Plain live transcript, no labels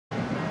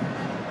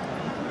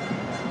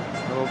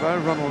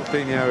although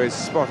Ronaldinho is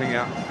spotting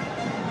out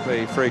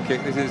the free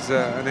kick, this is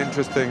an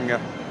interesting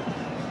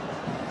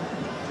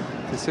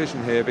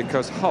decision here,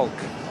 because Hulk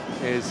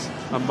is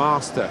a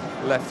master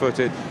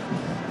left-footed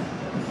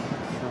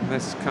from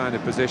this kind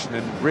of position,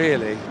 and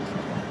really,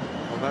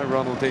 although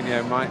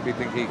Ronaldinho might be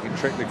thinking he can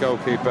trick the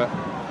goalkeeper,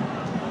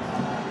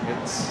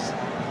 it's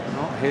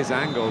not his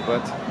angle,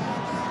 but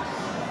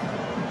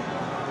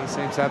he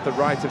seems to have the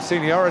right of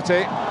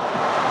seniority.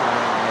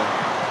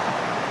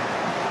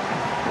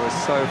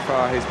 Was so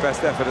far his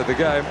best effort of the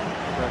game,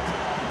 but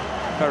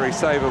very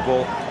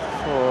savable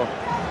for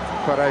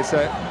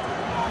Kwarasey.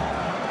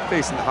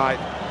 Decent height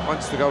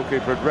once the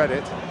goalkeeper had read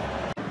it.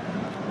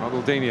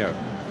 Ronaldinho.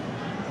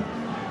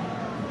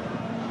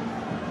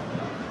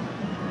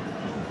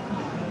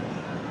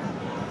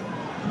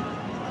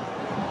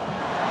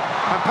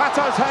 And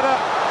Pato's header,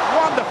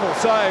 wonderful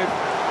save.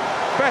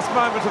 Best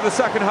moment of the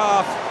second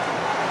half.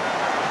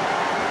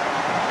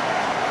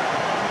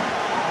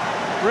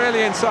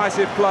 Really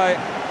incisive play.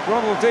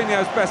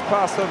 Ronaldinho's best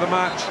pass of the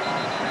match,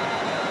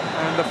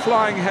 and the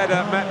flying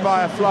header met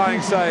by a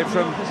flying save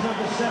from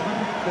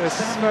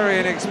this very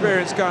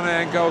inexperienced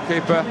Ghanaian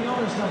goalkeeper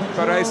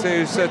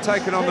Kwarasey, who's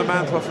taken on the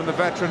mantle from the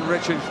veteran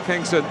Richard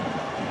Kingson.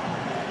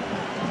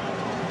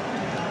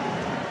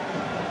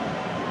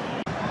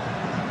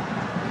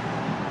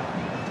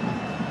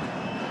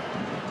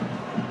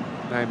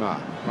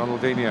 Neymar,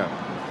 Ronaldinho.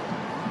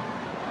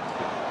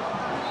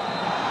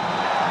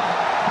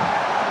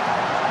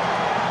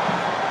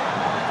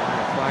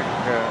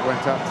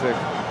 Went up to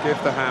give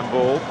the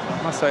handball.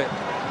 I must say, I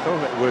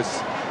thought it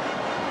was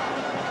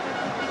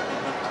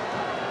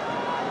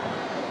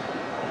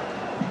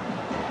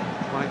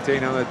Mike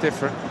Dean on a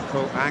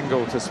difficult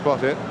angle to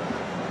spot it.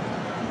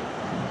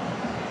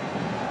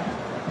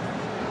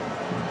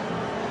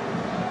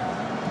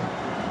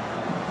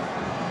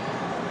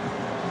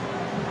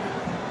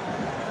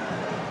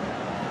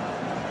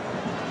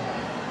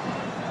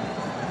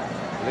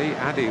 Lee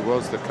Addy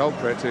was the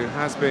culprit, who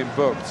has been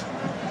booked.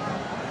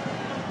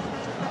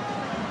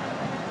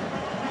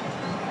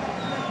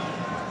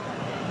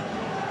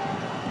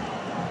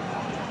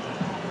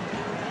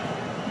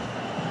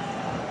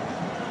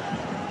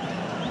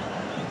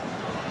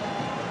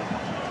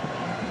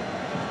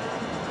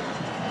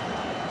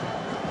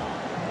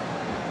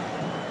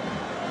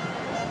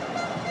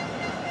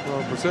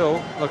 Well,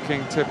 Brazil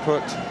looking to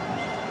put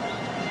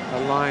a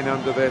line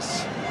under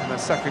this in the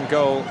second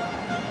goal.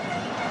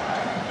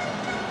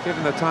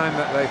 Given the time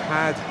that they've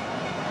had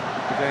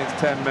against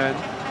 10 men,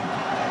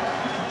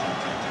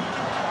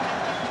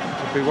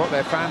 would be what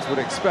their fans would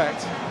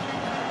expect.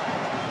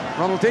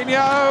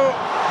 Ronaldinho!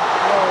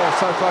 Oh,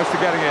 so close to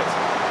getting it.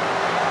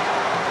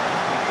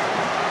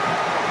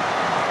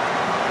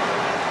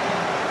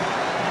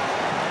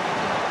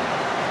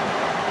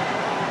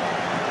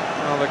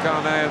 Well, the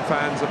Ghanaian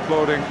fans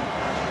applauding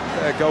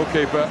their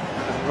goalkeeper,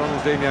 and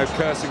Ronaldinho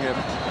cursing him.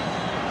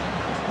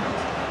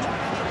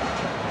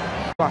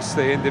 Plus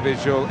the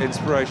individual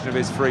inspiration of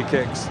his free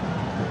kicks.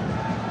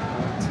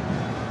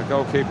 And the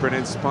goalkeeper in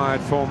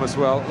inspired form as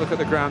well. Look at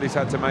the ground he's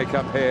had to make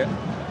up here.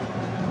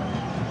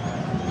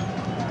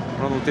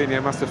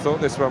 Ronaldinho must have thought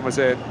this one was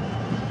in.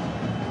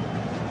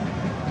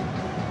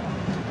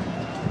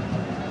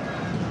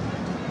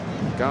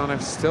 Ghana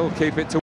still keep it to